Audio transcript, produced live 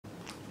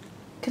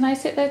Can I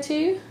sit there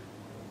too?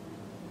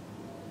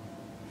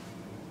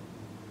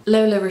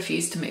 Lola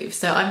refused to move,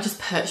 so I'm just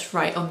perched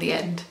right on the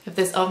end of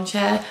this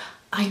armchair.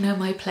 I know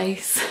my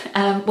place.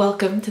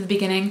 Welcome to the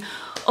beginning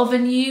of a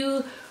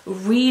new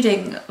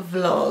reading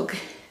vlog.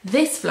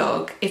 This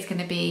vlog is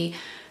going to be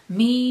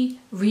me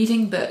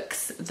reading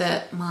books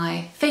that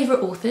my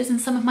favourite authors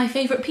and some of my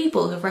favourite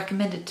people have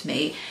recommended to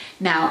me.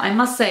 Now, I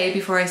must say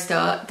before I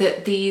start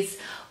that these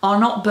are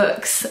not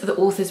books that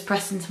authors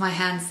pressed into my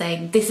hand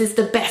saying, this is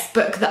the best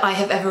book that I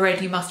have ever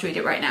read, you must read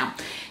it right now.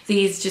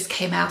 These just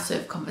came out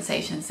of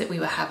conversations that we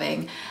were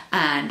having,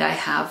 and I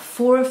have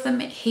 4 of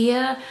them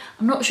here.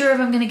 I'm not sure if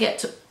I'm going to get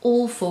to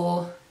all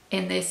 4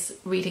 in this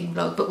reading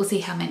vlog, but we'll see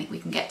how many we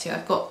can get to.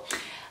 I've got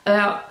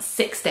about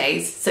 6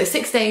 days, so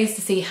 6 days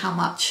to see how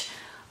much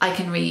I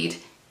can read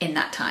in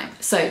that time.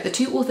 So the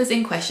 2 authors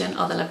in question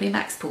are the lovely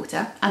Max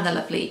Porter and the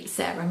lovely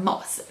Sarah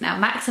Moss. Now,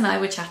 Max and I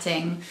were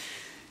chatting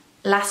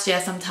last year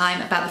sometime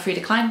about the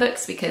Frida Klein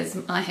books because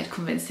I had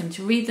convinced him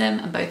to read them,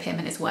 and both him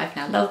and his wife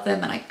now love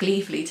them, and I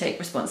gleefully take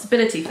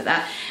responsibility for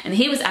that. And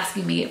he was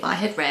asking me if I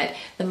had read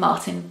the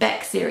Martin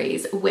Beck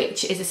series,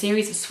 which is a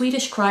series of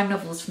Swedish crime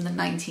novels from the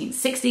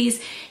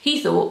 1960s.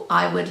 He thought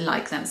I would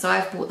like them. So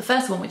I've bought the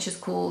first one, which is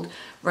called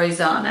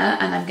Roseanna,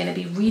 and I'm going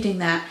to be reading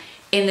that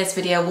in this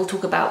video. We'll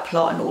talk about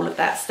plot and all of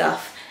that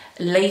stuff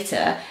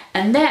later.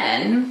 And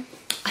then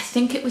I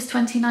think it was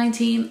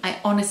 2019. I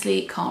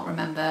honestly can't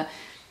remember.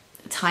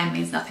 Time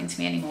means nothing to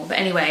me anymore. But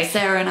anyway,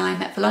 Sarah and I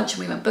met for lunch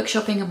and we went book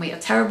shopping, and we are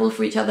terrible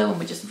for each other when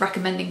we're just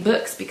recommending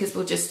books because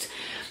we'll just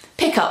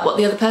pick up what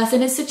the other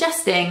person is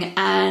suggesting.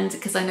 And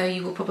because I know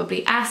you will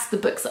probably ask, the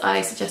books that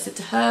I suggested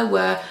to her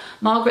were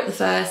Margaret the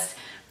First,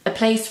 A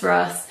Place for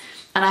Us,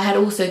 and I had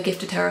also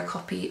gifted her a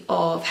copy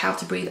of How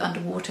to Breathe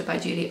Underwater by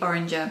Julie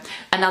Oringer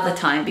another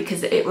time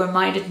because it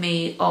reminded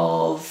me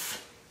of,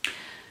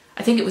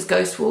 I think it was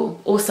Ghost Wall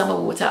or Summer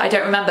Water, I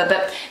don't remember,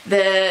 but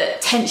the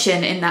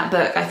tension in that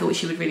book, I thought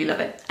she would really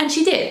love it. And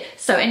she did.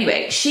 So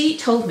anyway, she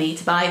told me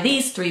to buy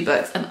these 3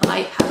 books and I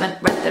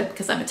haven't read them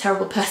because I'm a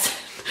terrible person.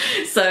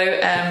 So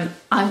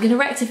I'm going to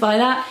rectify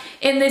that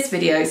in this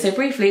video. So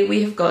briefly,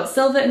 we have got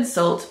Silver and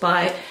Salt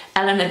by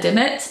Elanor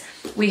Dymott.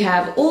 We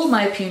have All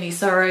My Puny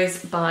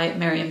Sorrows by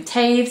Miriam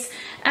Toews,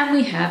 and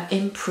we have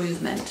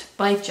Improvement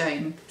by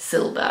Joan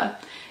Silber.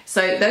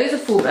 So those are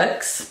 4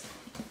 books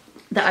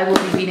that I will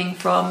be reading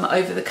from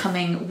over the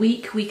coming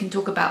week. We can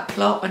talk about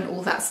plot and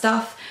all that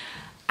stuff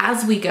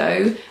as we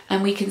go,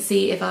 and we can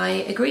see if I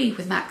agree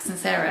with Max and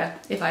Sarah,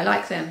 if I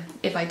like them,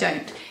 if I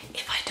don't.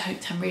 If I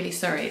don't, I'm really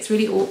sorry. It's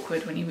really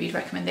awkward when you read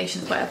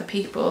recommendations by other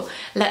people.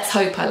 Let's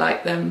hope I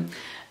like them.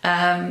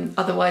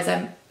 Otherwise,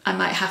 I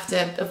might have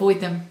to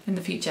avoid them in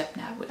the future.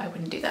 No, I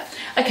wouldn't do that.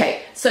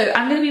 Okay, so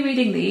I'm going to be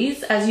reading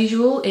these. As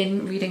usual,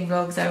 in reading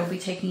vlogs, I will be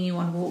taking you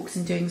on walks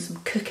and doing some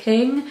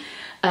cooking.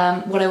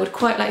 What I would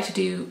quite like to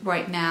do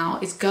right now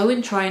is go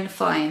and try and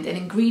find an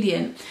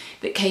ingredient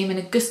that came in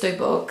a Gusto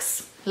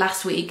box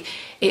last week.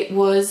 It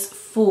was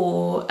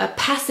for a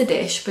pasta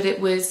dish, but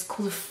it was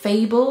called a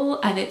fable,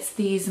 and it's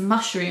these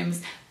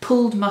mushrooms,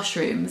 pulled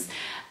mushrooms,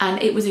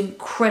 and it was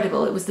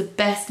incredible. It was the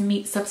best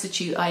meat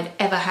substitute I'd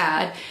ever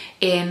had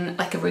in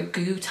like a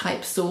ragu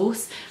type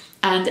sauce,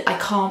 and I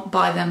can't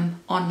buy them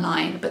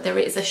online, but there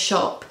is a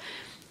shop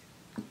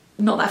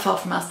not that far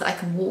from us that I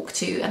can walk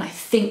to, and I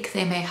think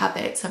they may have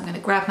it. So I'm going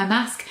to grab my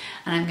mask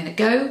and I'm going to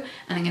go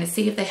and I'm going to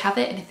see if they have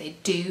it, and if they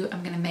do,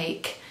 I'm going to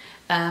make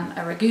a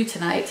ragu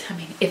tonight. I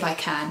mean, if I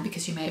can,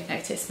 because you may have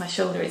noticed my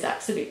shoulder is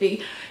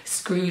absolutely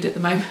screwed at the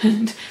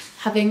moment.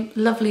 Having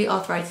lovely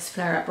arthritis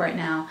flare up right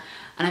now,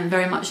 and I'm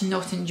very much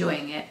not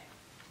enjoying it.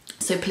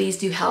 So please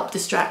do help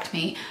distract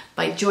me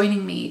by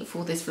joining me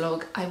for this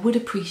vlog. I would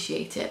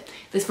appreciate it.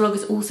 This vlog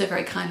is also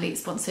very kindly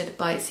sponsored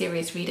by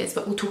Serious Readers,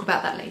 but we'll talk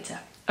about that later.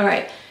 All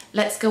right,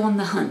 let's go on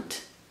the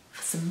hunt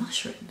for some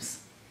mushrooms.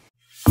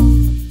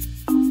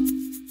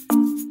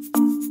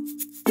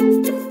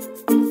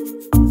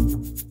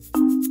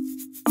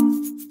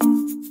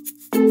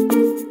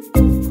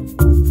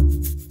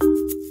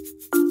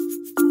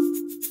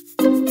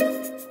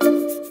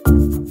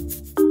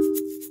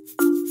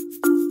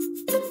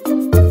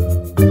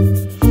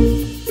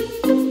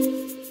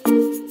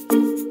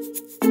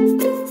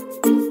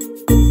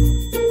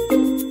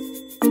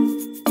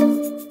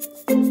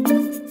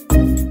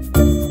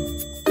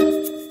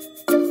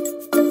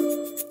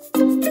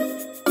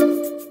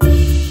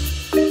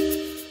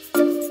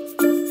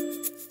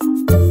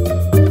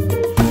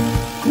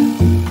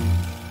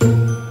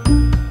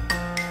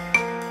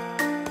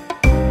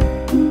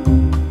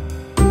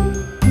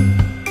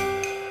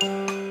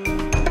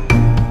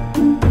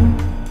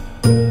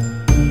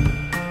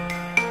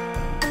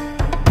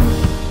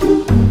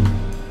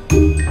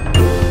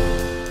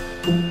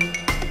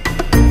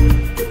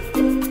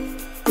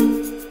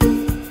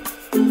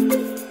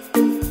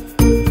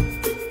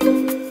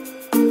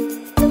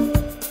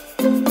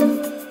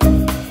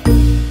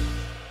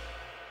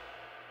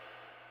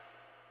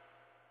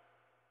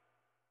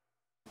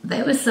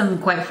 There was some,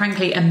 quite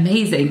frankly,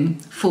 amazing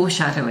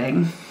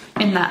foreshadowing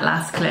in that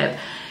last clip.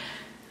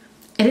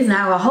 It is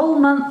now a whole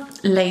month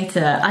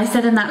later. I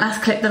said in that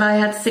last clip that I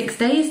had 6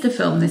 days to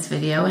film this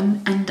video,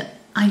 and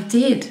I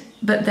did.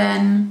 But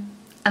then,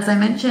 as I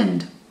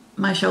mentioned,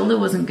 my shoulder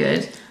wasn't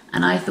good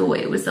and I thought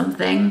it was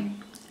something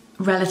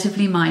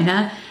relatively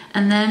minor.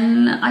 And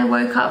then I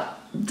woke up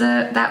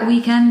that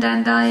weekend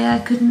and I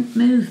couldn't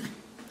move.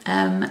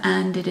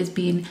 And it has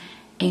been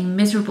a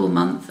miserable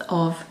month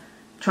of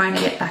trying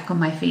to get back on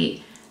my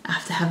feet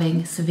after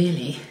having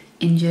severely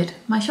injured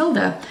my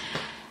shoulder.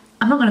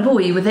 I'm not going to bore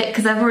you with it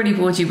because I've already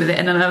bored you with it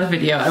in another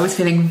video. I was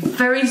feeling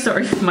very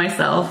sorry for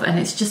myself and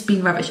it's just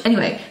been rubbish.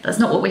 Anyway, that's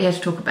not what we're here to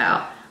talk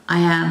about. I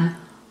am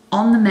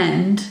on the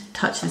mend.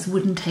 Touch this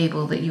wooden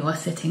table that you are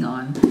sitting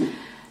on,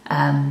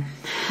 and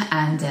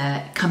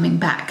coming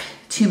back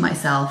to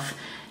myself.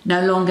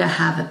 No longer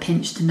have a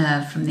pinched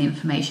nerve from the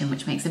inflammation,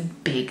 which makes a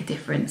big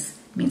difference.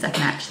 It means I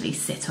can actually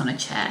sit on a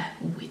chair,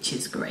 which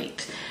is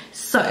great.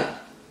 So,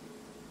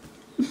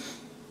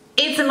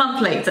 it's a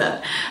month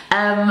later.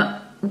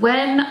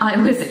 When I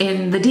was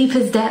in the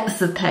deepest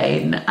depths of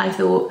pain, I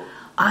thought,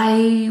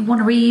 I want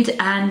to read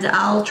and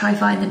I'll try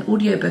find an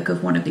audiobook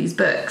of one of these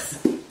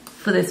books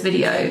for this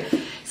video.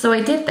 So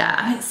I did that.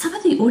 I mean, some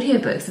of the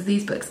audiobooks of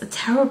these books are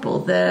terrible.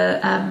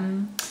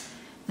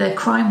 The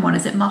crime one,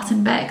 is it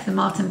Martin Beck? The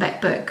Martin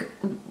Beck book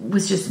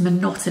was just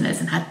monotonous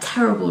and had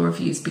terrible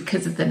reviews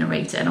because of the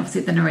narrator. And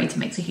obviously the narrator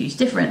makes a huge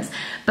difference.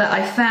 But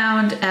I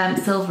found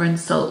Silver and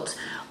Salt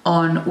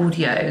on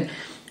audio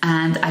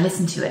and I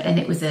listened to it and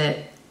it was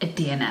a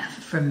DNF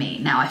from me.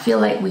 Now I feel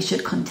like we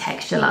should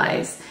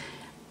contextualize.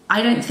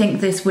 I don't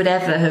think this would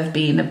ever have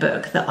been a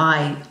book that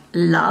I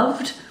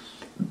loved,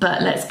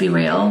 but let's be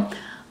real.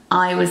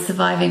 I was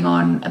surviving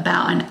on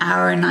about an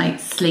hour a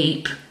night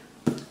sleep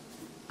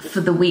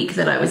for the week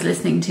that I was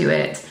listening to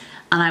it,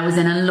 and I was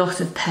in a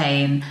lot of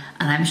pain,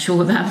 and I'm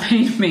sure that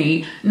made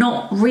me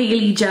not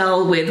really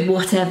gel with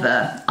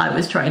whatever I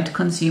was trying to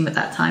consume at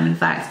that time. In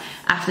fact,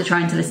 after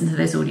trying to listen to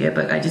this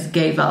audiobook, I just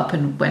gave up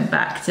and went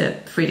back to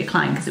Free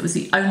Decline because it was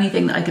the only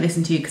thing that I could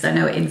listen to because I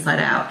know it inside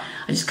out.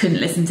 I just couldn't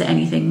listen to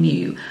anything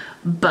new.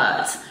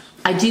 But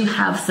I do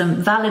have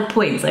some valid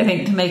points, I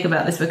think, to make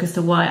about this book as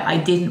to why I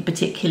didn't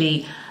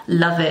particularly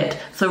love it,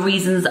 for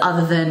reasons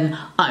other than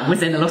I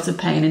was in a lot of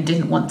pain and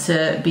didn't want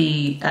to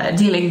be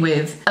dealing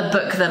with a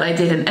book that I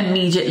didn't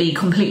immediately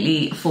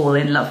completely fall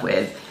in love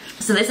with.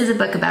 So this is a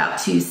book about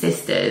two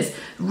sisters.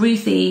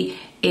 Ruthie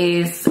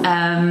is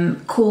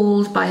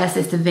called by her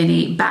sister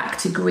Vinny back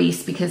to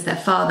Greece because their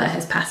father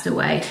has passed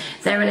away.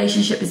 Their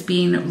relationship has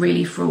been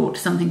really fraught.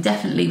 Something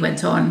definitely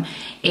went on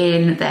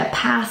in their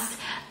past.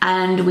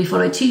 And we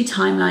follow two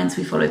timelines.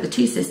 We follow the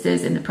two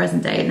sisters in the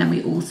present day, and then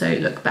we also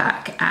look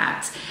back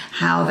at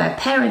how their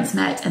parents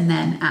met and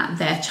then at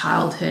their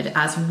childhood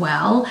as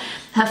well.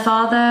 Her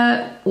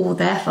father, or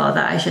their father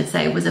I should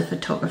say, was a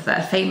photographer,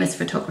 a famous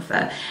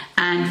photographer,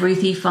 and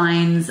Ruthie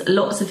finds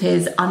lots of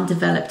his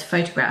undeveloped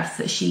photographs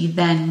that she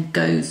then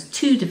goes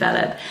to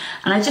develop.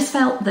 And I just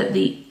felt that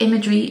the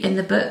imagery in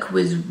the book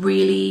was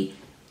really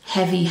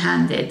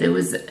heavy-handed. There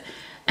was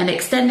an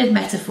extended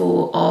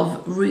metaphor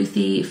of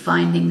Ruthie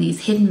finding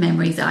these hidden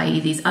memories, i.e.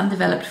 these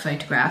undeveloped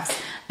photographs,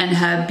 and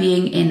her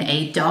being in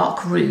a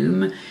dark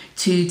room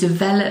to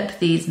develop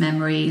these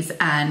memories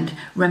and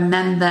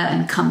remember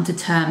and come to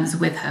terms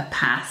with her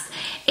past.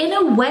 In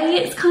a way,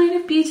 it's kind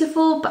of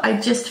beautiful, but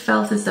I just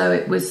felt as though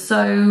it was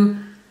so,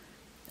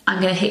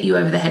 I'm going to hit you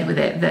over the head with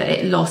it, that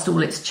it lost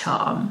all its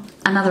charm.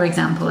 Another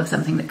example of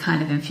something that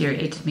kind of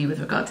infuriated me with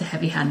regard to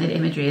heavy-handed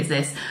imagery is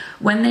this.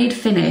 When they'd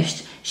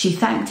finished, she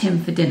thanked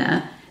him for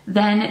dinner.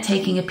 Then,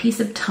 taking a piece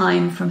of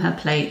thyme from her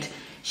plate,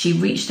 she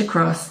reached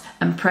across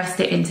and pressed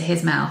it into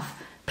his mouth.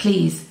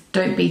 Please,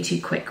 don't be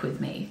too quick with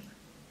me.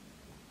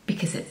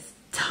 Because it's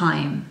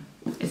time,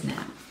 isn't it?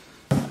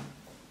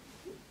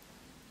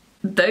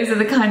 Those are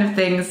the kind of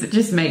things that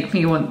just make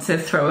me want to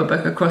throw a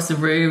book across a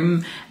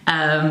room.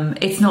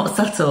 It's not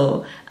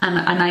subtle,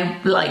 and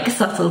I like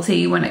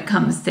subtlety when it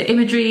comes to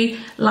imagery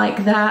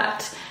like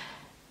that.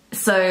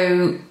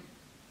 So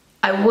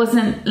I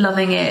wasn't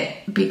loving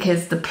it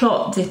because the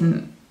plot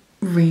didn't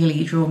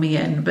really draw me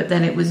in, but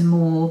then it was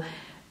more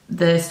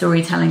the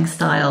storytelling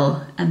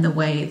style and the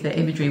way the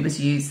imagery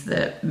was used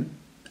that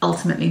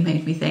ultimately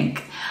made me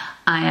think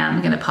I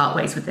am going to part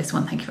ways with this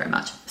one. Thank you very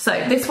much. So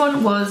this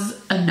one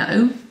was a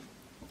no.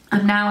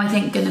 I'm now, I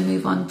think, going to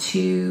move on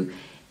to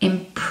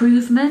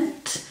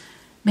Improvement,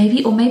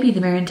 maybe, or maybe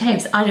the Miriam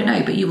Toews. I don't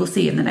know, but you will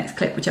see in the next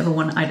clip, whichever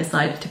one I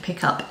decide to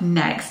pick up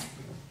next.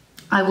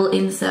 I will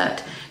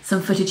insert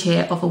some footage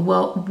here of a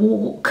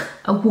walk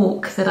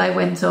that I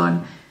went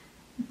on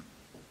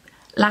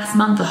last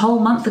month, a whole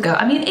month ago.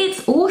 I mean,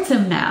 it's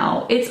autumn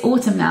now. It's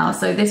autumn now.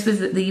 So this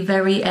was at the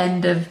very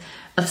end of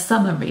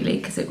summer, really,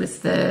 because it was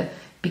the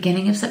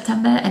beginning of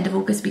September, end of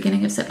August,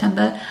 beginning of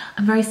September.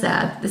 I'm very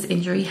sad. This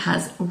injury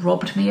has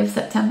robbed me of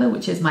September,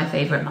 which is my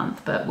favourite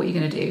month, but what are you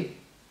going to do?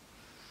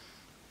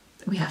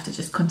 We have to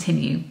just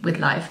continue with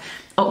life.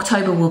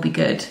 October will be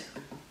good.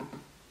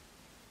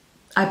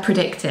 I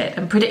predict it.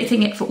 I'm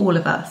predicting it for all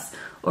of us.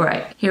 All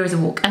right, here is a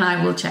walk, and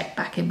I will check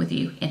back in with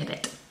you in a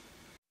bit.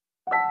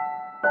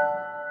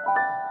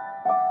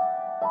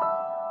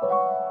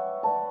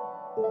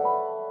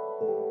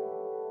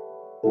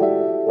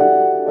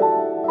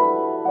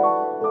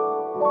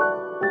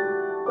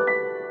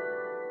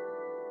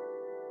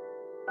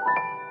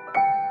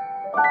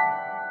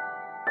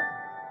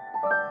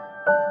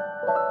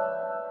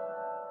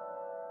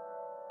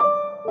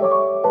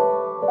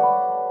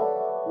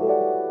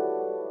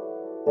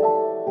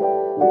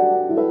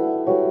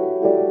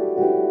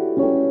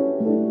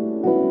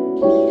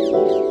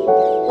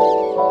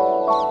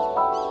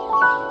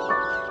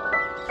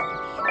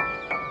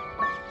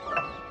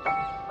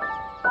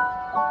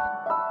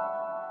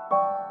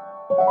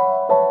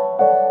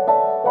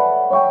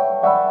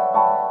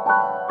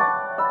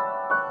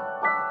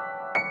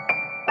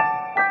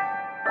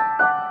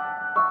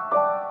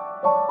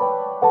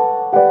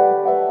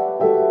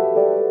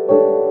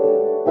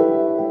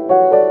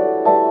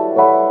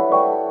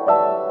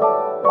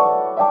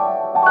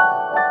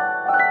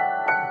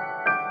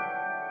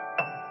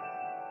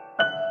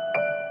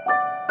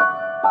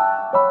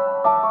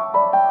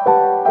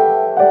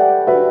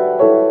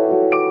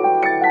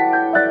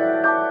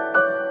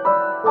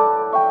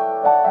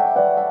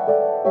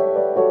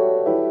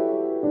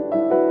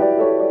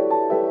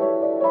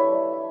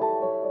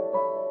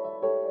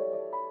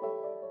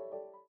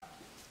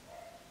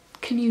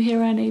 Can you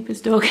hear our neighbour's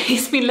dog?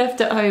 He's been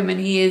left at home and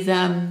he's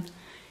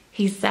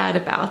sad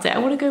about it. I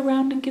want to go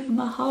around and give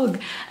him a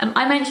hug.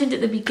 I mentioned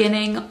at the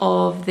beginning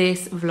of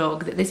this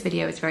vlog that this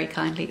video is very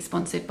kindly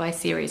sponsored by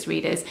Serious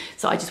Readers,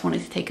 so I just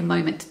wanted to take a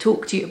moment to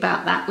talk to you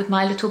about that with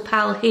my little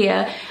pal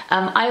here.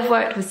 I've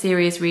worked with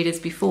Serious Readers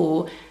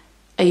before,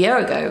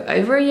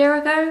 over a year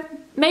ago,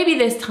 maybe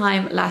this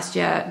time last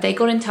year. They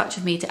got in touch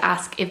with me to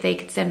ask if they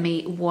could send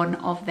me one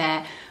of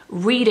their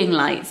reading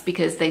lights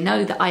because they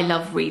know that I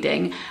love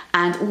reading,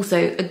 and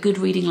also a good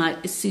reading light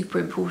is super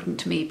important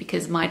to me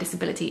because my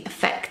disability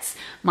affects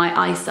my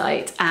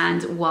eyesight,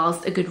 and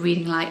whilst a good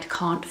reading light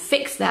can't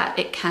fix that,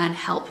 it can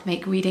help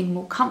make reading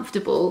more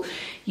comfortable.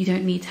 You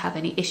don't need to have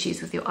any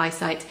issues with your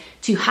eyesight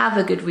to have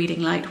a good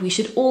reading light. We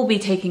should all be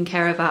taking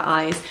care of our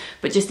eyes,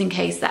 but just in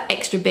case that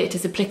extra bit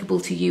is applicable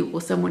to you or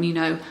someone you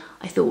know,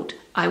 I thought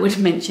I would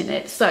mention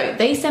it. So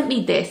they sent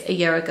me this a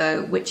year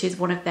ago, which is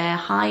one of their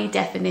high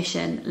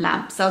definition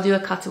lamps. I'll do a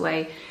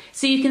cutaway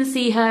so you can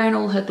see her in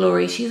all her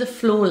glory. She's a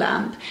floor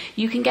lamp.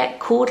 You can get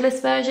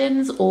cordless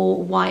versions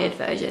or wired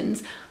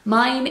versions.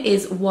 Mine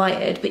is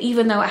wired, but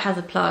even though it has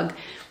a plug,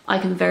 I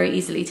can very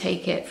easily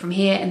take it from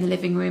here in the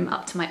living room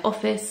up to my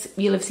office.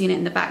 You'll have seen it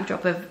in the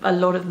backdrop of a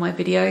lot of my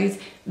videos.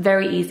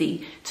 Very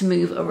easy to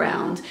move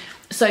around.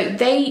 So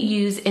they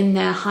use in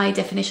their high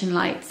definition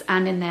lights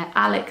and in their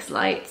Alex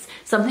lights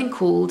something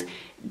called,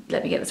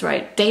 let me get this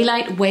right,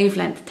 daylight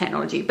wavelength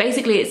technology.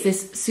 Basically, it's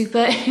this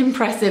super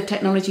impressive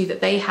technology that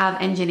they have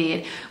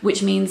engineered,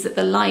 which means that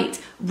the light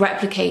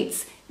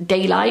replicates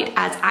daylight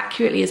as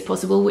accurately as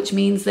possible, which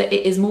means that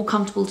it is more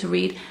comfortable to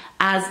read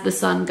as the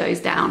sun goes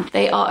down.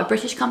 They are a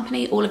British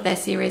company. All of their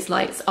Serious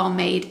lights are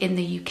made in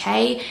the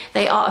UK.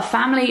 They are a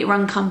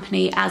family-run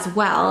company as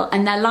well,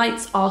 and their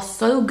lights are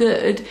so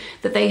good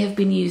that they have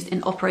been used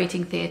in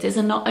operating theatres,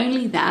 and not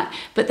only that,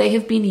 but they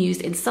have been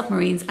used in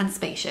submarines and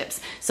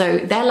spaceships. So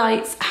their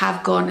lights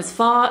have gone as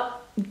far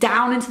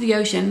down into the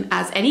ocean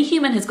as any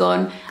human has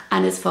gone,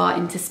 and as far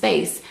into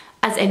space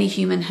as any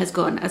human has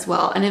gone as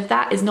well. And if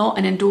that is not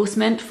an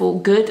endorsement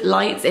for good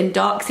lights in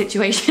dark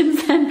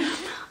situations, then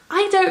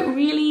I don't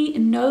really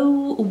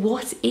know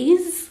what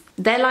is.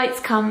 Their lights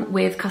come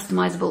with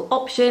customizable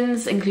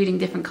options, including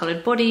different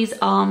colored bodies,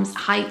 arms,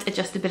 height,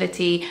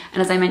 adjustability,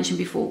 and as I mentioned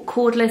before,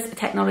 cordless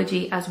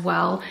technology as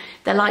well.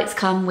 Their lights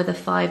come with a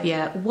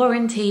 5-year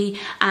warranty,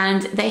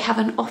 and they have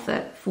an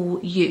offer for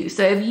you.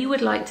 So if you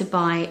would like to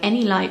buy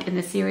any light in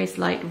the Serious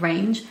Light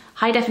range,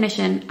 high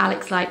definition,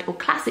 Alex light, or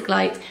classic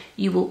light,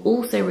 you will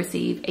also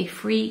receive a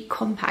free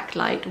compact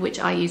light, which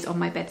I use on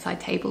my bedside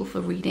table for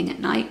reading at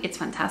night. It's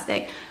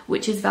fantastic,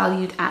 which is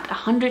valued at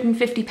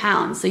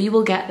 £150. So you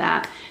will get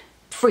that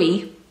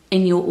free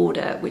in your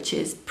order, which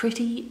is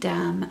pretty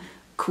damn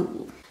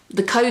cool.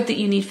 The code that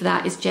you need for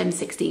that is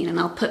Jen16, and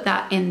I'll put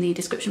that in the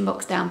description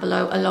box down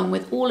below, along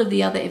with all of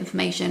the other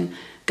information.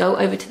 Go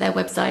over to their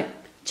website,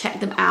 check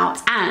them out.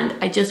 And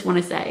I just want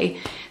to say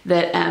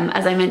that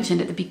as I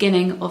mentioned at the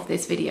beginning of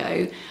this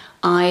video,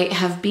 I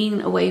have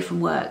been away from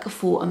work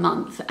for a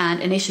month, and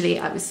initially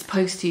I was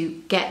supposed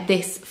to get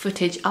this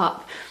footage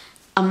up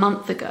a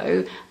month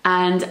ago,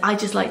 and I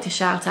just like to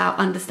shout out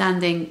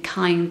understanding,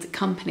 kind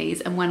companies.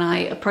 And when I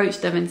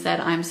approached them and said,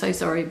 I'm so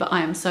sorry, but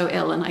I am so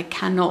ill and I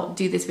cannot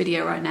do this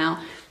video right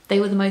now, they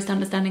were the most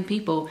understanding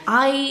people.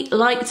 I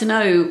like to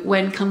know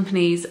when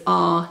companies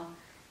are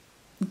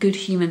good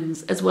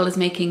humans as well as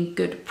making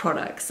good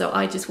products, so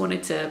I just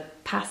wanted to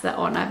pass that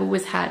on. I've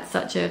always had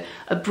such a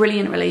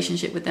brilliant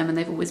relationship with them, and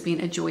they've always been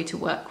a joy to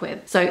work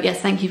with. So yes,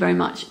 thank you very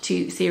much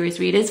to Serious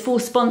Readers for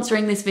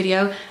sponsoring this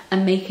video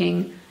and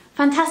making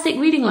fantastic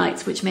reading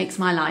lights, which makes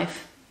my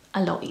life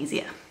a lot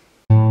easier.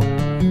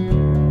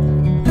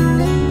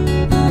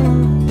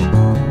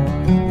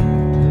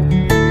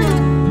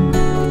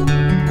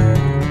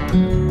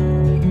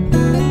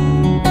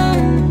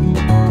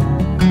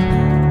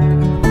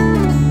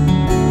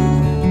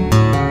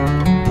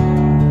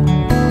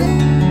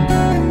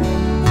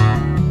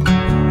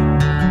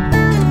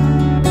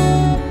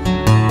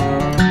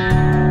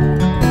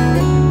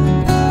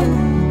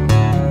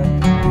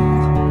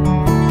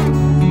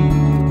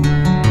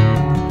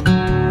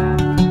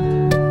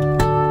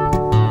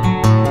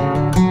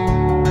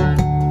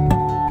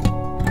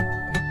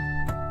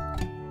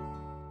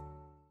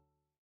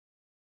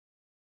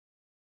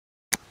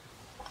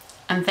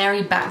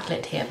 very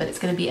backlit here, but it's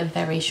going to be a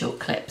very short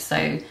clip,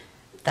 so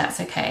that's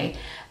okay.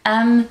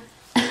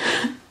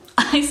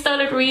 I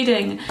started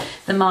reading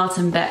the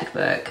Martin Beck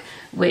book,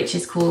 which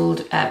is called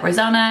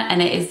Roseanna,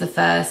 and it is the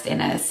first in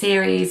a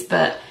series,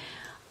 but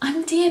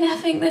I'm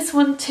DNFing this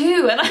one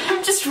too, and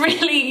I'm just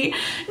really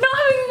not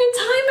having a good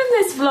time in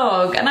this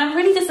vlog, and I'm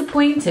really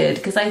disappointed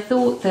because I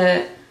thought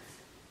that,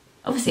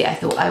 obviously I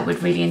thought I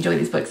would really enjoy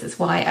these books. That's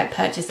why I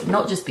purchased them,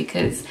 not just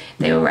because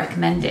they were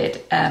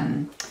recommended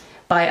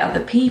by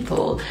other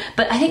people,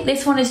 but I think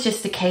this one is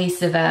just a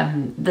case of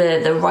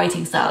the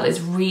writing style is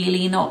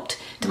really not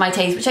to my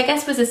taste, which I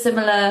guess was a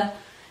similar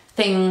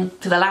thing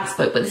to the last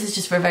book, but this is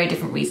just for a very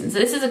different reason. So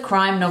this is a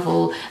crime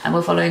novel, and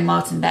we're following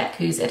Martin Beck,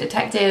 who's a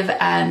detective,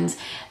 and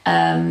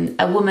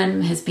a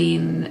woman has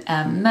been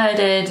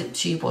murdered.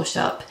 She washed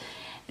up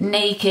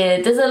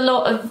naked. There's a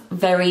lot of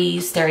very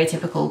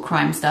stereotypical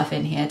crime stuff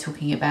in here,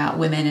 talking about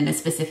women in a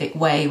specific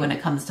way when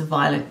it comes to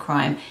violent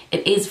crime.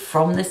 It is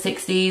from the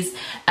 60s,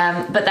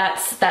 but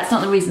that's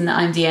not the reason that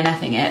I'm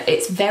DNFing it.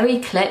 It's very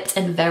clipped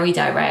and very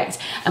direct,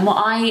 and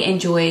what I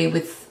enjoy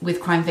with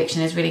crime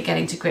fiction is really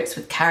getting to grips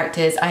with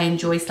characters. I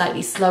enjoy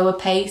slightly slower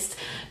paced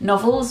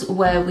novels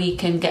where we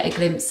can get a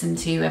glimpse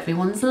into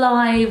everyone's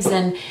lives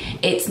and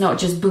it's not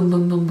just boom,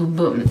 boom, boom, boom,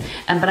 boom.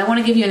 But I want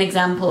to give you an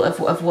example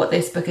of what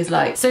this book is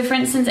like. So for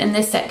instance, in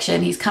this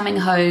section, he's coming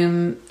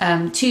home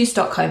to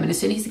Stockholm, and as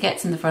soon as he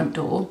gets in the front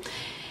door,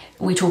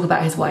 we talk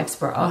about his wife's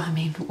bra, I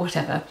mean,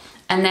 whatever.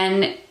 And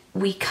then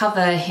we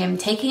cover him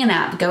taking a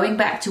nap, going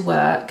back to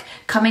work,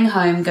 coming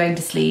home, going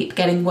to sleep,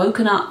 getting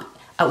woken up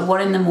at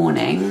 1 in the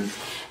morning,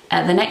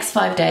 the next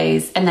 5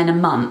 days, and then a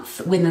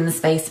month within the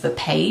space of a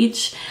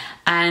page.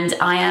 And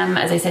I am,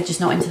 as I said,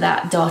 just not into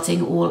that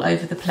darting all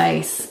over the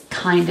place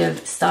kind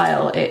of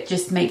style. It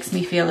just makes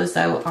me feel as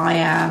though I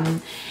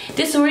am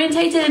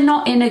disorientated, and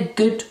not in a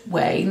good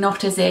way,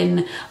 not as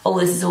in, oh,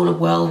 this is all a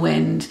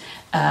whirlwind,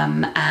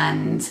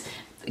 and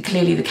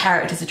clearly the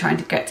characters are trying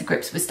to get to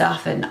grips with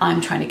stuff and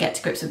I'm trying to get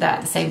to grips with that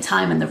at the same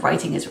time, and the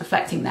writing is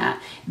reflecting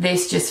that.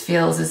 This just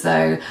feels as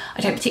though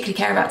I don't particularly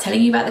care about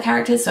telling you about the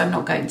characters, so I'm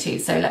not going to.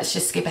 So let's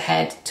just skip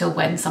ahead till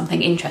when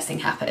something interesting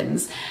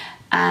happens.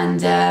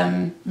 And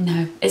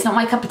no, it's not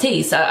my cup of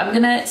tea, so I'm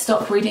gonna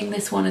stop reading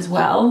this one as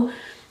well.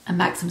 And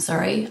Max, I'm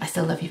sorry, I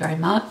still love you very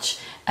much.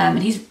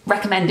 And he's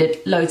recommended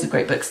loads of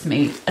great books to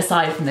me,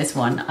 aside from this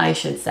one, I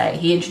should say.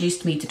 He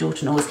introduced me to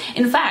Daughter-in-Laws.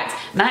 In fact,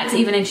 Max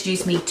even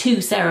introduced me to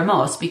Sarah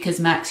Moss, because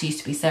Max used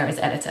to be Sarah's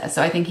editor.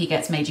 So I think he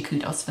gets major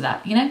kudos for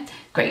that, you know?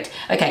 Great.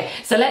 Okay,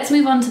 so let's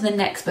move on to the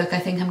next book. I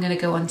think I'm gonna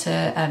go on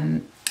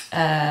to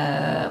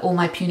All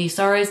My Puny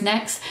Sorrows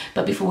next.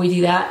 But before we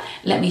do that,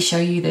 let me show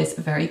you this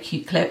very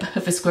cute clip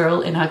of a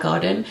squirrel in our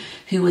garden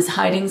who was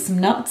hiding some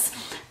nuts.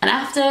 And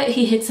after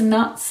he hid some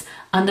nuts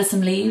under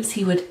some leaves,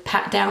 he would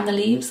pat down the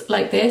leaves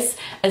like this,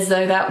 as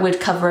though that would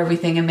cover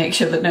everything and make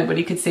sure that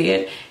nobody could see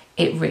it.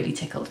 It really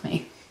tickled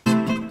me.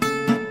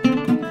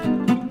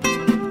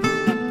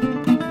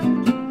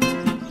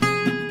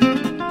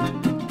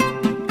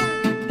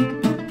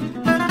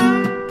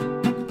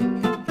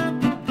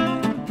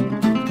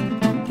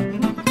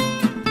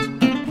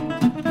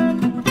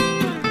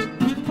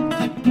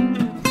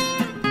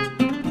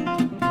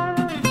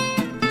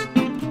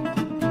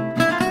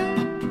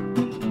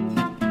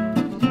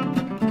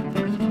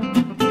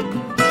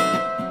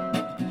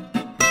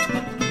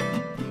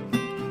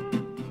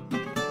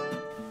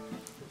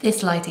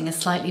 This lighting is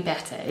slightly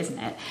better, isn't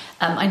it?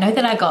 I know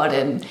that our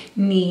garden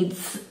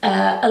needs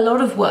a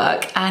lot of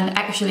work, and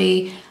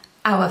actually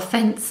our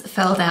fence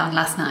fell down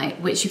last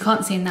night, which you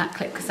can't see in that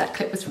clip because that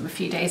clip was from a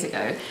few days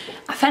ago.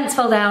 Our fence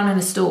fell down in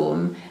a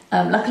storm.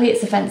 Luckily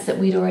it's a fence that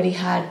we'd already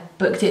had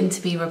booked in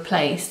to be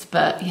replaced,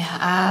 but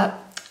yeah,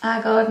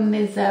 our garden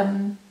is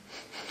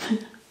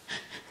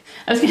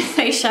I was going to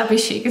say shabby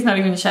chic. It's not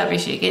even shabby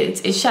chic.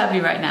 It's shabby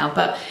right now,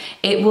 but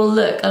it will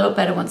look a lot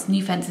better once the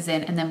new fence is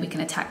in, and then we can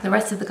attack the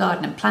rest of the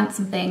garden and plant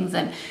some things,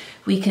 and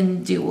we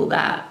can do all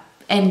that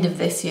end of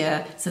this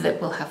year so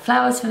that we'll have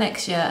flowers for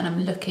next year, and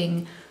I'm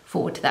looking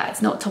forward to that.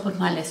 It's not top of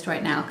my list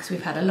right now because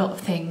we've had a lot of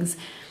things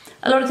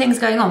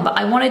going on, but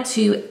I wanted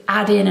to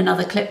add in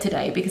another clip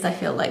today because I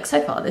feel like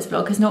so far this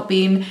vlog has not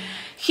been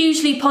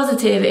hugely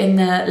positive in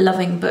the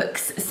loving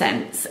books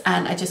sense,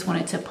 and I just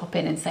wanted to pop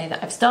in and say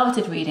that I've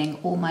started reading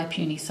All My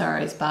Puny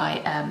Sorrows by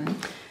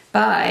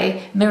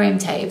Miriam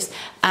Toews,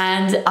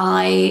 and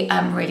I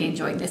am really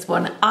enjoying this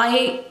one.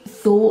 I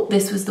thought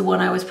this was the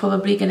one I was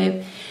probably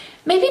gonna,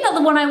 maybe not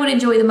the one I would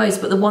enjoy the most,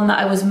 but the one that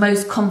I was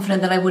most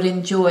confident that I would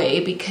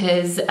enjoy,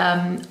 because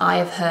I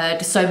have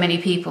heard so many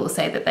people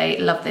say that they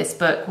love this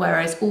book,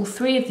 whereas all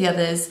three of the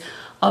others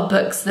are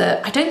books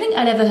that I don't think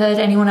I'd ever heard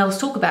anyone else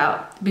talk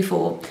about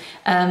before.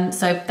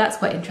 So that's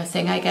quite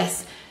interesting. I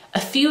guess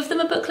a few of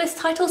them are backlist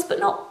titles, but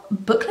not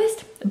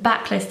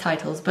backlist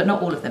titles, but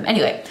not all of them.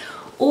 Anyway,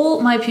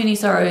 All My Puny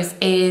Sorrows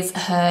is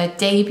her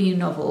debut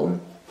novel,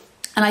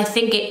 and I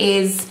think it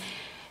is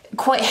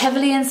quite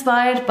heavily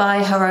inspired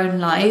by her own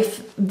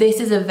life.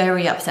 This is a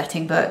very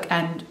upsetting book,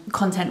 and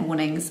content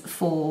warnings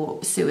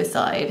for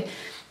suicide.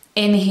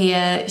 In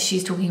here,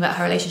 she's talking about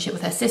her relationship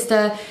with her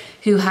sister,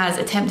 who has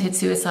attempted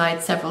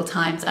suicide several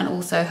times, and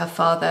also her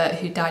father,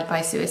 who died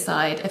by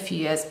suicide a few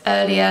years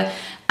earlier.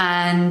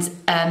 And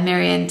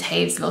Miriam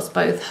Toews lost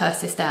both her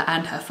sister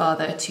and her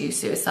father to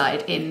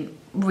suicide in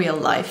real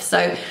life.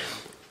 So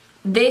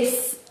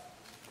this,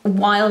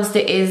 whilst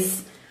it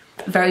is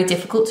very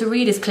difficult to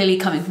read, is clearly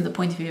coming from the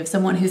point of view of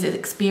someone who's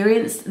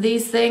experienced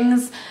these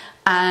things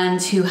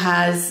and who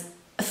has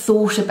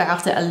thought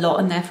about it a lot,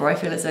 and therefore I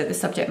feel as though the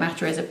subject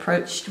matter is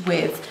approached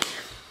with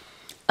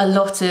a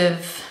lot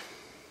of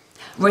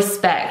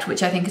respect,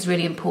 which I think is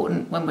really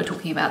important when we're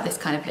talking about this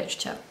kind of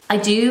literature. I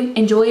do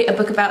enjoy a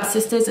book about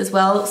sisters as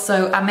well.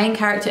 So our main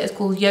character is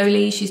called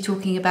Yoli. She's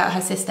talking about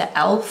her sister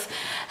Elf.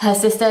 Her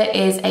sister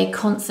is a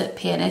concert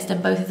pianist,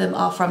 and both of them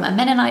are from a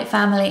Mennonite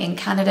family in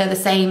Canada, the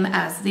same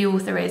as the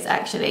author is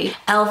actually.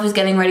 Elf is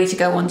getting ready to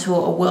go on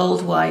tour, a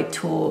worldwide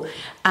tour,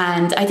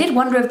 and I did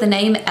wonder if the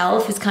name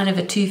Elf is kind of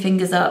a two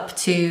fingers up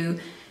to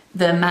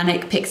the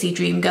manic pixie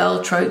dream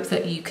girl trope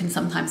that you can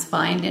sometimes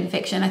find in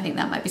fiction. I think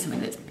that might be something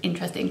that's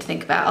interesting to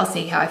think about. I'll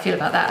see how I feel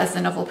about that as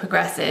the novel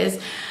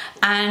progresses.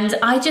 And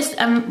I just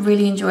am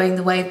really enjoying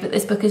the way that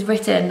this book is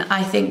written.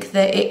 I think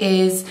that it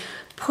is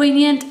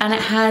poignant and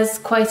it has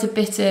quite a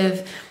bit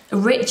of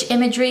rich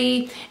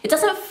imagery. It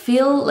doesn't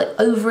feel like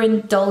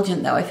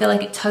overindulgent though. I feel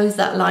like it toes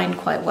that line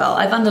quite well.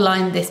 I've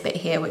underlined this bit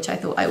here, which I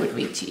thought I would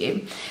read to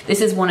you.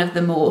 This is one of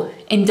the more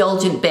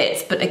indulgent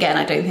bits, but again,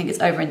 I don't think it's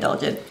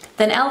overindulgent.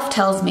 Then Elf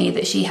tells me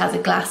that she has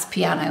a glass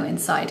piano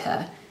inside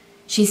her.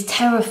 She's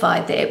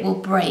terrified that it will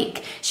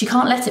break. She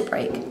can't let it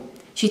break.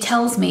 She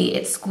tells me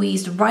it's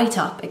squeezed right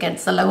up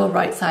against the lower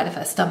right side of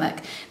her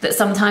stomach, that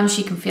sometimes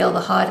she can feel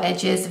the hard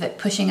edges of it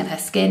pushing at her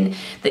skin,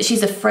 that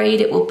she's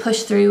afraid it will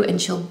push through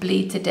and she'll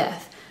bleed to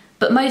death.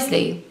 But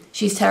mostly,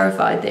 she's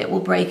terrified that it will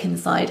break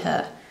inside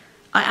her.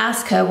 I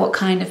ask her what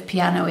kind of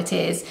piano it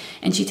is,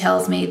 and she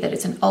tells me that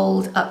it's an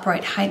old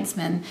upright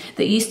Heinzmann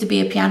that used to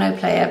be a piano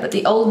player, but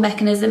the old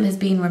mechanism has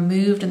been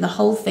removed and the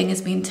whole thing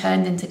has been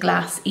turned into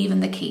glass, even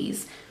the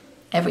keys,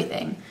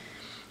 everything.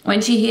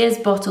 When she hears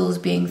bottles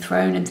being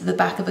thrown into the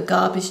back of a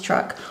garbage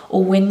truck,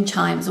 or wind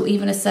chimes, or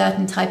even a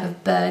certain type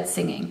of bird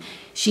singing,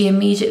 she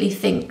immediately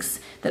thinks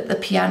that the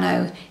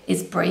piano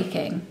is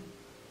breaking.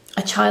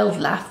 A child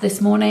laughed this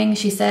morning,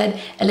 she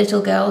said, a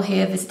little girl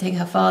here visiting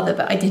her father,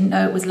 but I didn't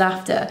know it was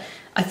laughter.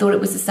 I thought it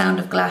was the sound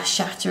of glass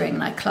shattering,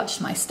 and I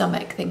clutched my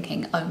stomach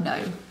thinking, oh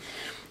no,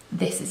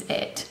 this is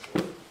it.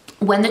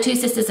 When the two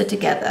sisters are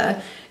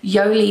together,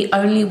 Yoli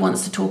only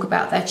wants to talk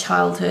about their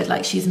childhood,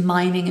 like she's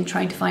mining and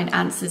trying to find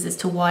answers as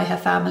to why her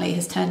family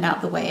has turned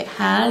out the way it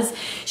has.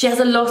 She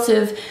has a lot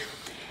of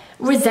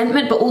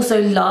resentment, but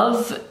also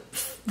love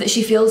that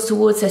she feels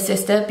towards her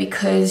sister,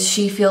 because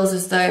she feels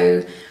as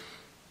though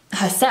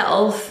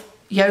herself,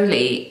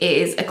 Yoli,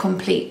 is a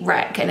complete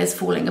wreck and is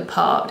falling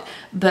apart,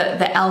 but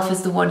the Elf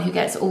is the one who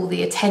gets all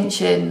the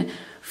attention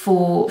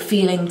for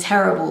feeling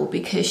terrible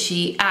because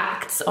she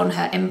acts on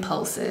her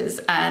impulses.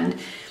 And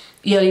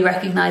Yoli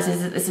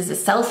recognizes that this is a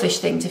selfish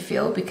thing to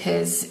feel,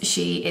 because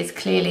she is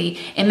clearly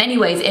in many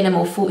ways in a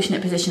more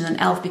fortunate position than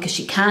Elf, because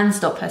she can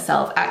stop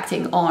herself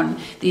acting on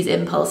these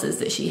impulses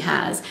that she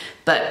has.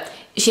 But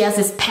she has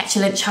this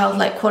petulant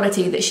childlike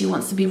quality that she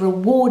wants to be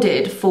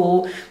rewarded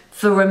for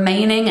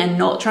remaining and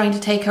not trying to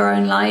take her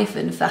own life,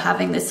 and for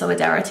having this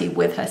solidarity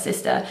with her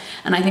sister.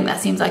 And I think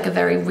that seems like a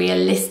very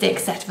realistic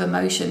set of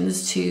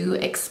emotions to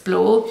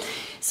explore.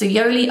 So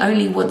Yoli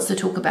only wants to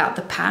talk about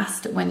the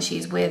past when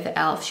she's with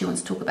Elf. She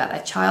wants to talk about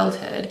their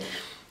childhood,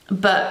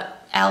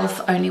 but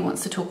Elf only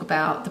wants to talk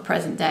about the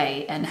present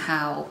day and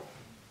how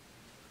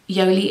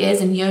Yoli is,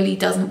 and Yoli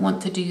doesn't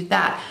want to do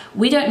that.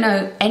 We don't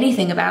know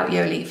anything about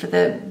Yoli for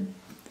the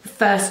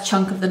first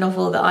chunk of the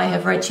novel that I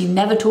have read. She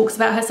never talks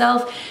about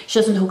herself. She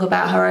doesn't talk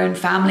about her own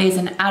family as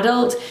an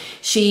adult.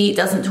 She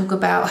doesn't talk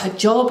about her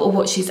job or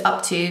what she's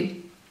up to.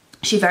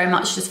 She very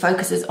much just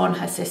focuses on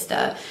her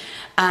sister.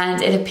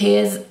 And it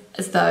appears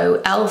as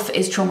though Elf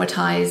is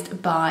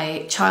traumatized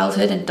by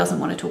childhood and doesn't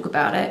want to talk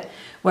about it,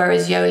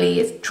 whereas Yoli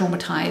is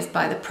traumatized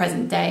by the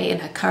present day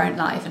and her current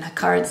life and her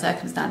current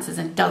circumstances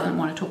and doesn't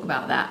want to talk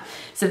about that.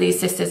 So these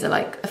sisters are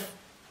like a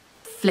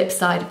flip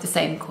side of the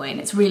same coin.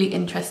 It's really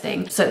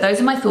interesting. So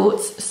those are my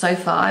thoughts so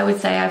far. I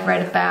would say I've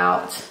read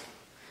about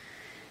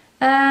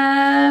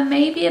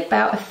maybe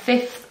about a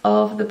fifth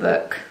of the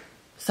book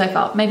so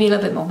far, maybe a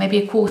little bit more, maybe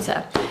a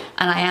quarter,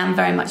 and I am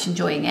very much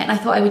enjoying it. And I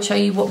thought I would show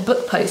you what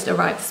book post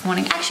arrived this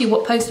morning, actually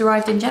what post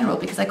arrived in general,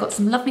 because I got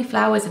some lovely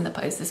flowers in the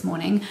post this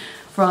morning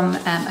from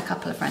a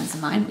couple of friends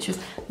of mine, which was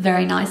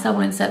very nice. I will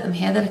insert them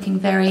here. They're looking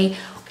very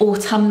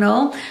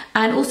autumnal.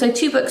 And also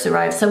 2 books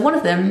arrived. So one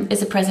of them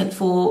is a present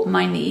for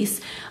my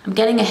niece. I'm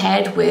getting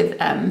ahead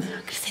with, I'm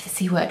gonna say the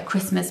C word,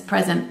 Christmas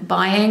present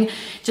buying,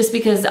 just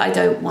because I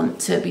don't want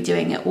to be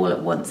doing it all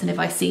at once. And if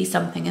I see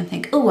something and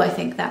think, oh, I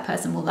think that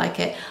person will like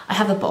it, I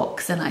have a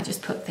box and I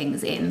just put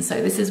things in. So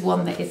this is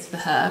one that is for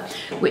her,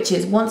 which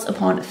is Once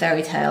Upon a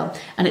Fairy Tale,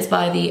 and it's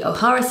by the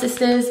O'Hara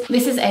sisters.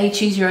 This is a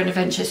choose your own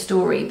adventure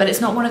story, but it's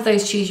not one of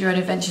those choose your own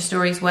adventure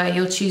stories where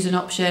you'll choose an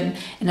option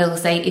and it'll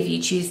say, if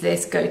you choose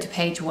this, go to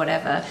page page,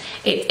 whatever.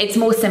 It's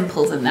more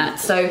simple than that.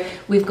 So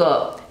we've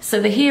got,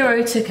 so the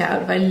hero took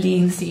out, if I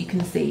lean so you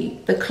can see,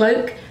 the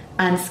cloak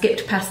and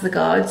skipped past the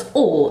guards,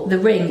 or the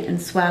ring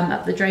and swam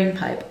up the drain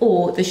pipe,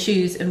 or the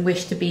shoes and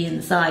wished to be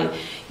inside.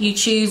 You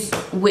choose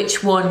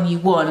which one you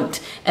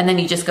want, and then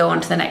you just go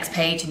on to the next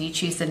page and you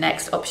choose the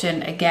next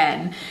option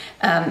again.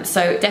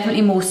 So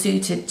definitely more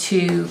suited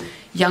to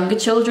younger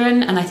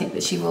children, and I think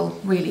that she will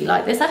really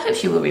like this. I hope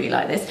she will really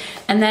like this.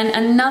 And then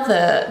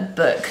another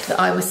book that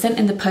I was sent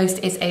in the post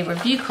is a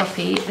review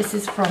copy. This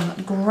is from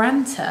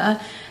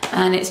Granta,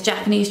 and it's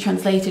Japanese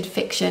translated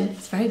fiction.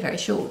 It's very, very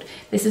short.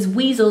 This is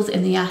Weasels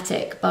in the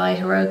Attic by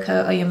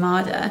Hiroko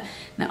Oyamada.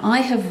 Now,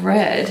 I have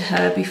read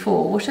her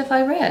before. What have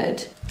I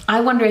read?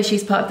 I wonder if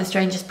she's part of the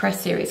Strangest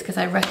Press series, because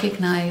I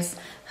recognise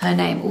her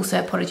name. Also,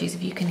 apologies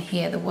if you can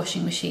hear the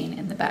washing machine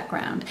in the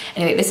background.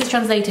 Anyway, this is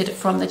translated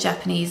from the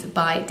Japanese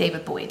by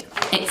David Boyd.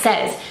 It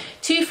says,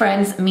 2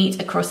 friends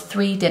meet across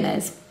 3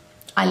 dinners.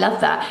 I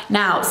love that.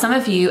 Now, some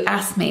of you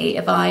asked me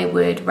if I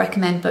would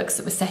recommend books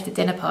that were set at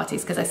dinner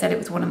parties, because I said it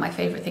was one of my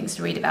favourite things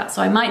to read about.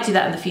 So I might do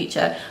that in the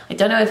future. I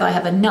don't know if I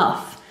have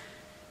enough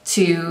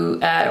to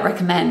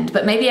recommend,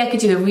 but maybe I could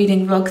do a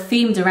reading vlog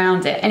themed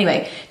around it.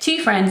 Anyway,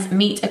 2 friends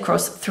meet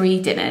across 3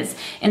 dinners.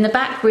 In the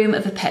back room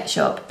of a pet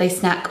shop, they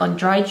snack on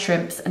dried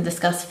shrimps and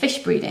discuss fish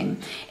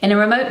breeding. In a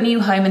remote new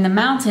home in the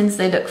mountains,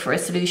 they look for a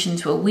solution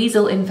to a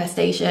weasel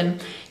infestation.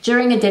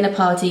 During a dinner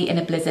party in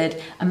a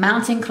blizzard, a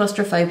mounting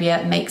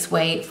claustrophobia makes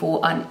way for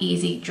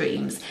uneasy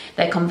dreams.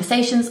 Their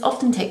conversations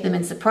often take them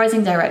in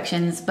surprising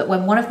directions, but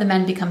when one of the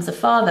men becomes a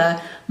father,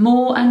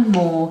 more and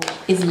more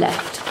is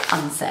left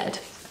unsaid.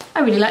 I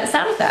really like the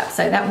sound of that,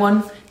 so that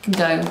one can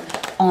go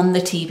on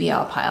the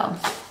TBR pile.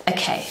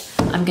 Okay,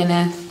 I'm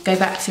gonna go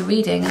back to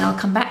reading and I'll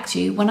come back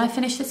to you when I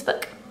finish this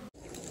book.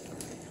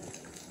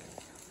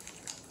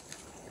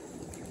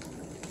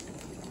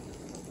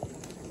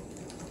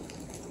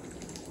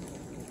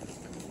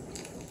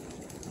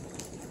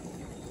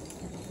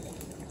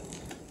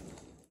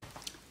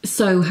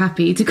 So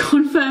happy to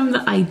confirm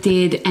that I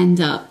did end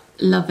up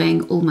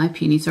loving all my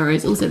Puny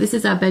Sorrows. Also, this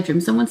is our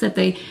bedroom. Someone said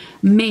they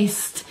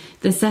missed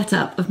the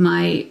setup of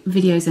my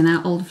videos in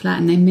our old flat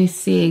and they missed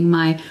seeing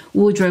my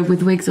wardrobe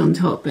with wigs on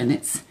top, and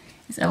it's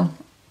oh,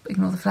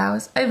 ignore the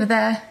flowers over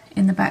there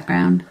in the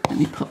background. Let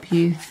me pop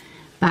you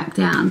back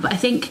down. But I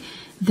think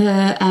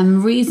the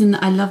reason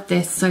that I love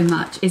this so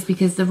much is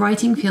because the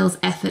writing feels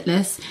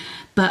effortless,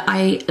 but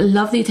I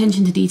love the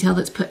attention to detail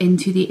that's put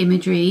into the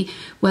imagery,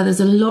 where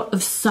there's a lot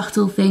of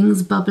subtle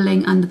things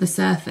bubbling under the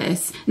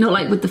surface. Not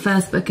like with the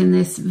first book in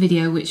this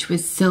video, which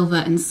was Silver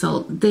and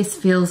Salt. This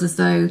feels as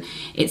though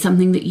it's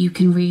something that you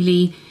can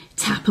really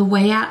tap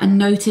away at and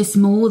notice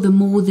more the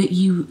more that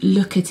you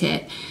look at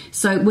it.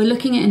 So we're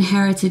looking at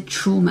inherited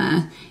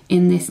trauma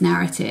in this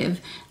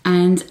narrative,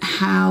 and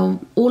how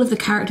all of the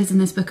characters in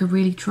this book are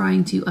really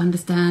trying to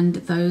understand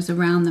those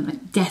around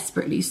them,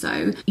 desperately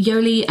so.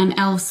 Yoli and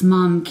Elf's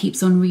mum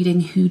keeps on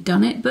reading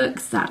whodunit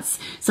books. That's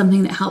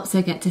something that helps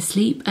her get to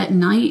sleep at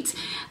night,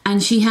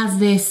 and she has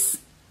this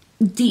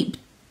deep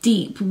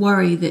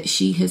worry that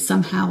she has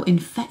somehow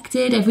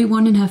infected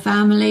everyone in her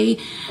family,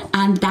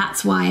 and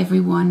that's why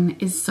everyone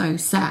is so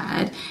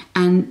sad.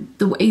 And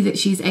the way that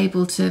she's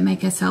able to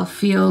make herself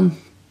feel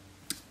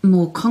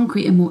more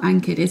concrete and more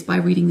anchored is by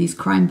reading these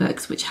crime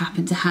books, which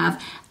happen to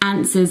have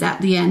answers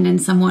at the end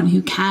and someone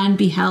who can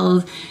be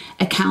held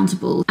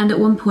accountable. And at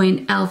one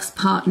point, Elf's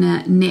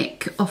partner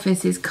Nick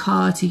offers his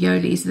car to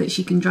Yoli so that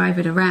she can drive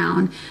it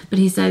around, but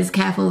he says,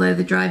 careful though,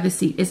 the driver's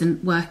seat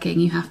isn't working,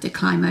 you have to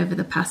climb over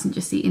the passenger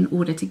seat in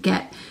order to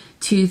get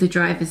to the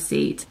driver's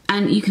seat.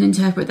 And you can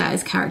interpret that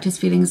as characters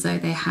feeling as though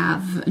they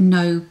have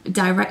no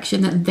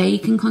direction that they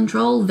can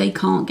control. They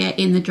can't get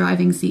in the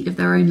driving seat of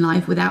their own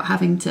life without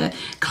having to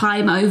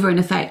climb over and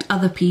affect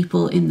other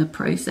people in the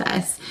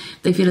process.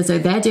 They feel as though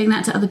they're doing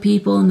that to other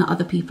people and that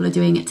other people are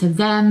doing it to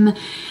them.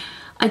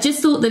 I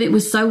just thought that it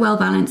was so well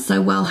balanced, so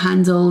well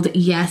handled.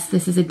 Yes,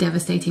 this is a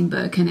devastating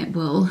book and it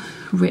will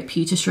rip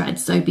you to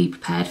shreds, so be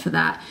prepared for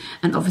that.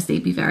 And obviously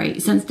be very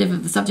sensitive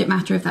of the subject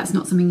matter if that's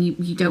not something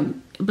you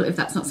don't, but if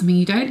that's not something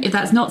you don't, if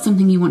that's not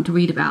something you want to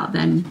read about,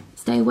 then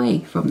stay away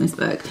from this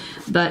book.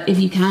 But if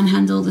you can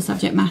handle the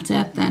subject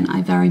matter, then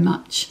I very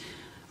much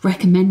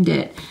recommend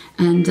it.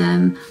 And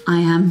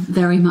I am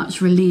very much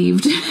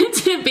relieved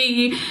to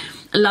be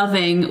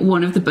loving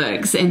one of the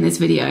books in this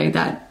video.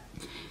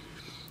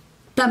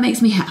 That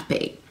makes me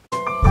happy.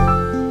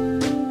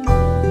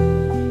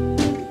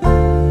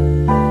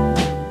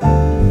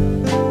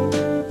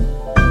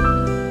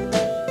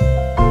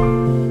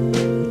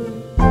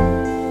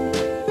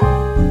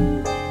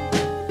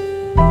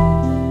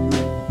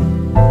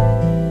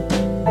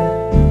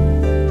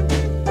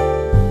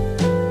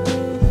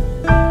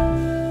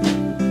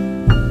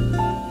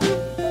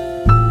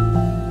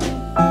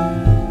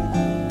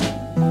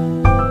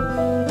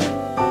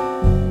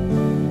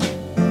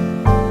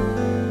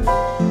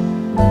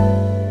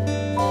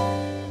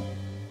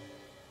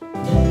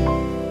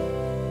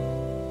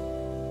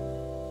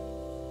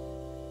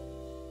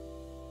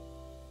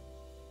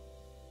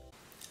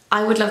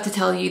 I would love to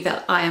tell you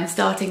that I am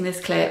starting this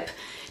clip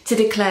to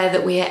declare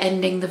that we are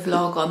ending the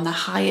vlog on the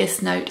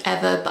highest note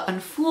ever, but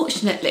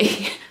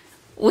unfortunately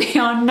we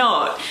are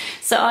not.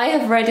 So I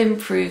have read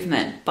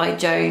Improvement by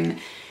Joan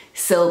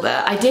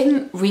Silber. I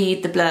didn't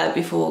read the blurb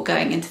before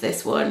going into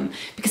this one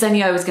because I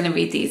knew I was going to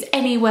read these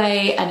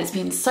anyway, and it's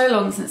been so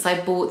long since I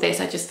bought this.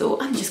 I just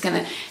thought I'm just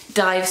going to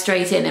dive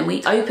straight in. And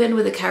we open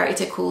with a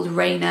character called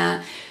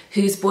Raina,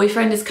 whose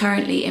boyfriend is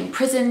currently in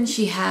prison.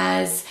 She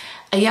has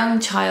a young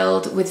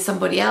child with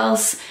somebody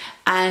else,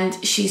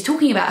 and she's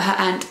talking about her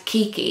aunt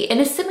Kiki in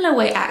a similar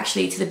way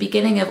actually to the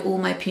beginning of All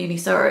My Puny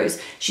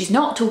Sorrows. She's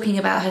not talking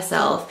about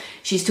herself,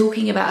 she's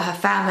talking about her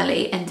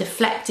family and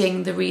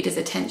deflecting the reader's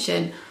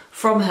attention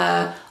from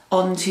her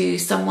onto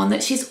someone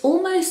that she's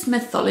almost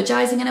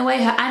mythologizing in a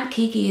way. Her aunt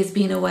Kiki has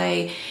been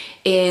away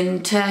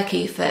in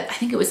Turkey for, I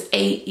think it was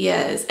 8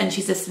 years, and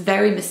she's this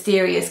very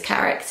mysterious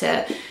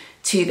character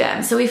to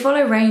them. So we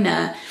follow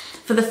Raina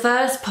for the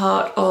first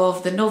part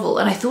of the novel,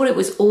 and I thought it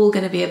was all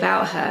going to be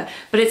about her,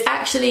 but it's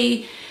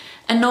actually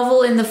a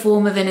novel in the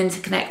form of an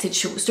interconnected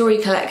short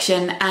story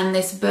collection, and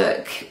this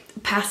book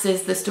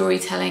passes the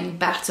storytelling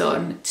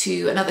baton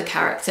to another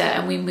character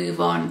and we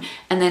move on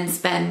and then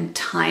spend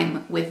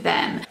time with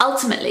them.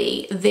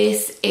 Ultimately,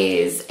 this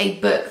is a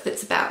book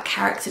that's about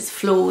characters'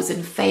 flaws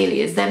and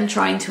failures, them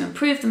trying to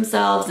improve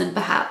themselves and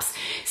perhaps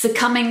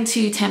succumbing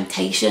to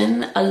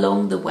temptation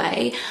along the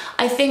way.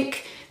 I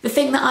think the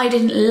thing that I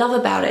didn't love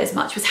about it as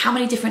much was how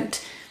many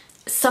different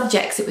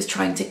subjects it was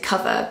trying to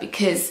cover,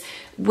 because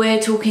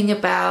we're talking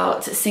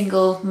about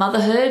single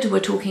motherhood, we're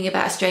talking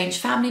about estranged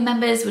family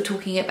members, we're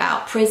talking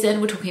about prison,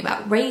 we're talking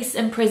about race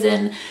and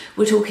prison,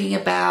 we're talking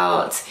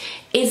about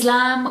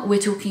Islam, we're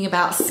talking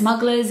about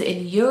smugglers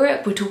in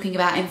Europe, we're talking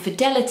about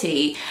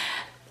infidelity.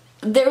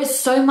 There is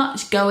so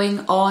much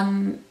going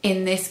on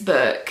in this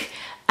book,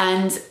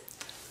 and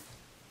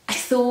I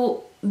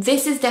thought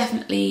this is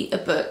definitely a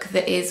book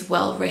that is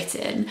well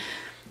written,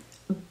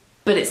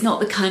 but it's not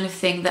the kind of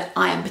thing that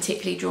I am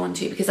particularly drawn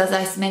to, because as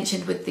I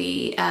mentioned with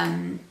the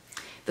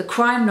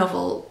crime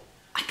novel,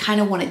 I kind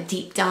of want to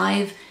deep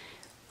dive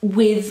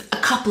with a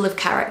couple of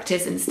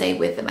characters and stay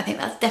with them. I think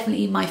that's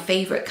definitely my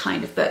favourite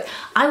kind of book.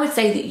 I would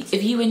say that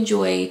if you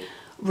enjoy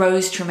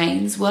Rose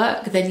Tremaine's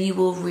work, then you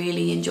will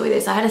really enjoy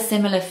this. I had a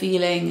similar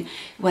feeling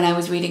when I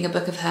was reading a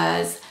book of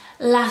hers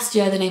last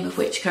year, the name of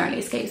which currently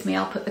escapes me.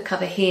 I'll put the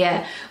cover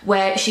here,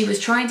 where she was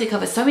trying to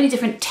cover so many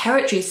different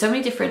territories, so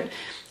many different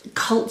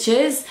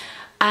cultures,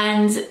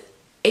 and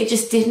it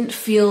just didn't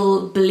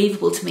feel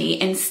believable to me.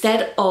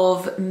 Instead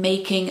of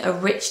making a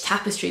rich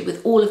tapestry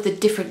with all of the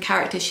different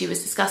characters she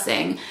was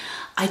discussing,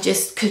 I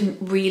just couldn't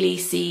really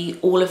see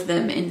all of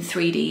them in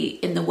 3D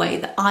in the way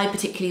that I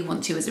particularly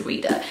want to as a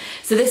reader.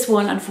 So this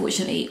one,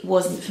 unfortunately,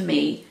 wasn't for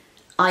me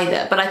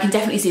either, but I can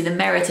definitely see the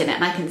merit in it,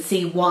 and I can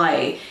see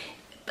why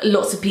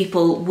lots of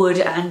people would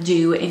and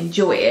do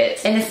enjoy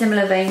it. In a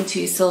similar vein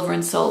to Silver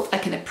and Salt, I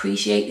can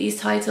appreciate these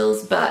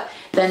titles, but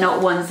they're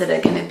not ones that are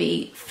going to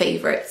be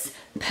favourites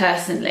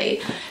personally.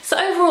 So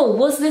overall,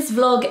 was this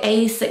vlog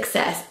a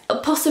success?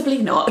 Possibly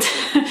not.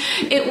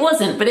 It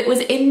wasn't, but it was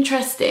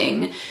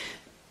interesting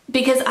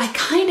because I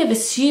kind of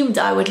assumed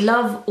I would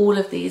love all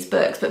of these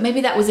books, but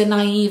maybe that was a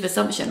naive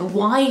assumption.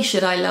 Why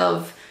should I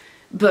love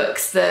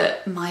books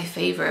that my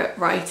favourite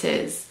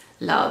writers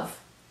love?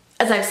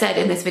 As I've said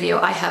in this video,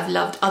 I have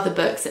loved other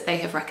books that they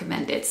have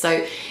recommended,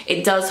 so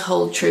it does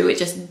hold true. It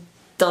just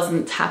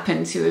doesn't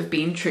happen to have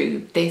been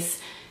true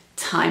this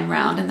time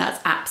round, and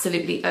that's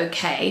absolutely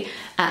okay.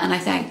 And I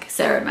thank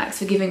Sarah and Max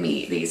for giving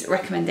me these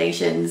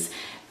recommendations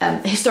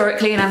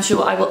historically, and I'm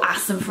sure I will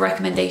ask them for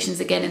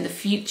recommendations again in the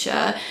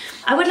future.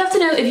 I would love to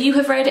know if you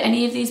have read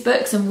any of these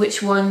books and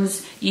which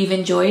ones you've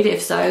enjoyed.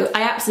 If so,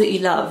 I absolutely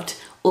loved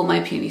All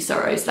My Puny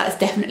Sorrows. That's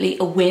definitely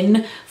a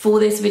win for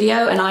this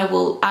video, and I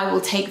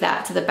will take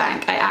that to the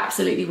bank. I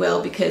absolutely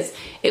will, because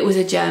it was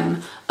a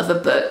gem of a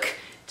book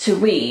to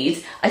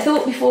read. I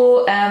thought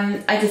before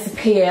I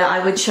disappear,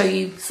 I would show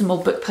you some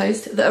more book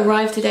posts that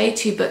arrived today.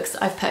 2 books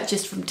I've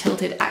purchased from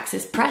Tilted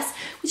Axis Press,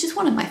 which is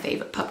one of my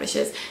favourite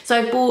publishers. So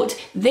I bought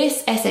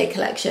this essay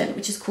collection,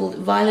 which is called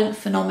Violent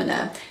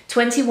Phenomena,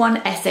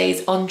 21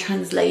 essays on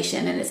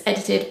translation, and it's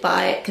edited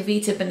by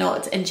Kavita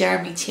Dymott and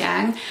Jeremy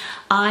Chiang.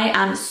 I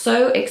am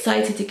so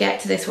excited to get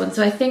to this one.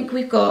 So I think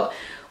we've got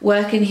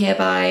work in here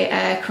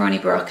by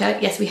Karani Baraka.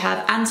 Yes, we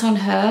have Anton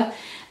Her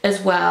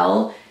as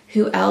well.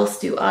 Who else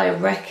do I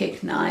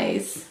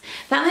recognise?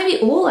 That may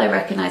be all I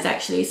recognise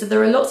actually. So there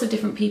are lots of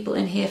different people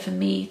in here for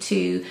me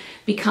to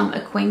become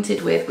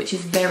acquainted with, which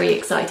is very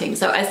exciting.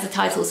 So as the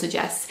title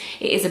suggests,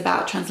 it is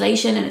about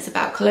translation, and it's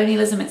about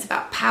colonialism, it's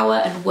about power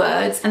and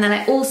words. And then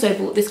I also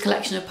bought this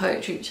collection of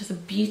poetry, which has a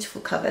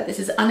beautiful cover. This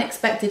is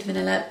Unexpected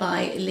Vanilla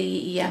by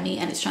Lee Yemi,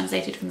 and it's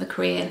translated from the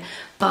Korean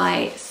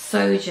by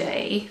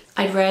Sojae.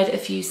 I'd read a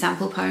few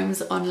sample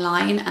poems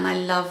online, and I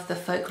love the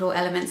folklore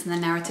elements and the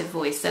narrative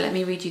voice. So let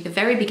me read you the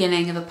very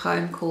beginning of a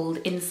poem called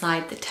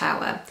Inside the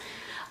Tower.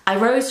 I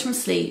rose from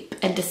sleep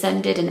and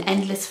descended an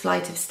endless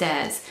flight of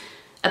stairs.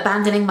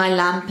 Abandoning my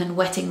lamp and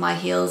wetting my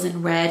heels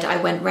in red,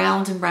 I went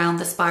round and round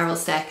the spiral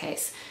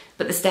staircase.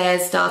 But the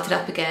stairs started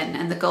up again,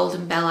 and the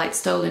golden bell I'd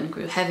stolen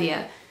grew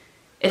heavier.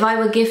 If I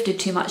were gifted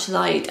too much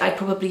light, I'd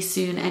probably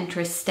soon enter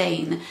a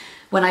stain.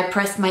 When I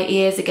press my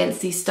ears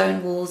against these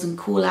stone walls and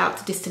call out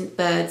to distant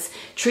birds,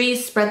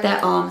 trees spread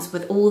their arms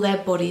with all their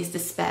bodies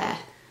despair.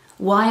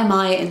 Why am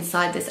I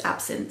inside this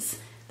absence?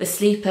 The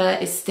sleeper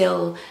is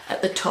still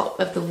at the top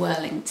of the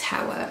whirling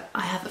tower.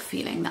 I have a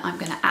feeling that I'm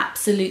going to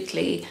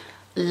absolutely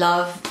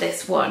love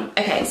this one.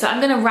 Okay, so I'm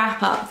going to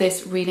wrap up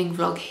this reading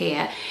vlog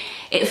here.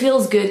 It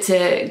feels good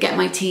to get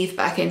my teeth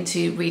back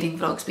into reading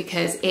vlogs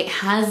because it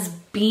has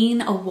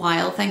been a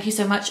while. Thank you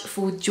so much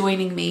for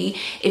joining me.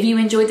 If you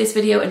enjoyed this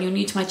video and you're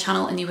new to my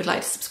channel and you would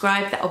like to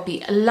subscribe, that would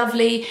be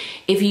lovely.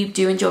 If you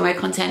do enjoy my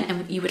content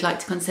and you would like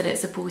to consider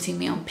supporting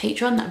me on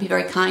Patreon, that'd be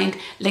very kind.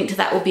 Link to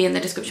that will be in the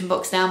description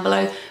box down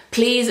below.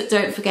 Please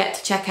don't forget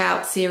to check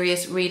out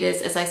Serious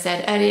Readers. As I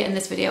said earlier in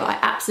this video, I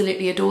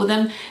absolutely adore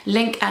them.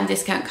 Link and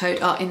discount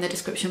code are in the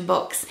description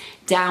box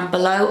down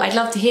below. I'd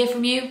love to hear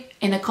from you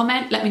in a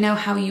comment. Let me know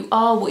how you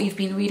are, what you've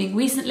been reading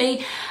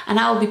recently, and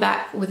I will be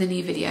back with a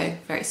new video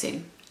very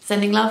soon.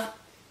 Sending love.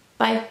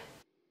 Bye.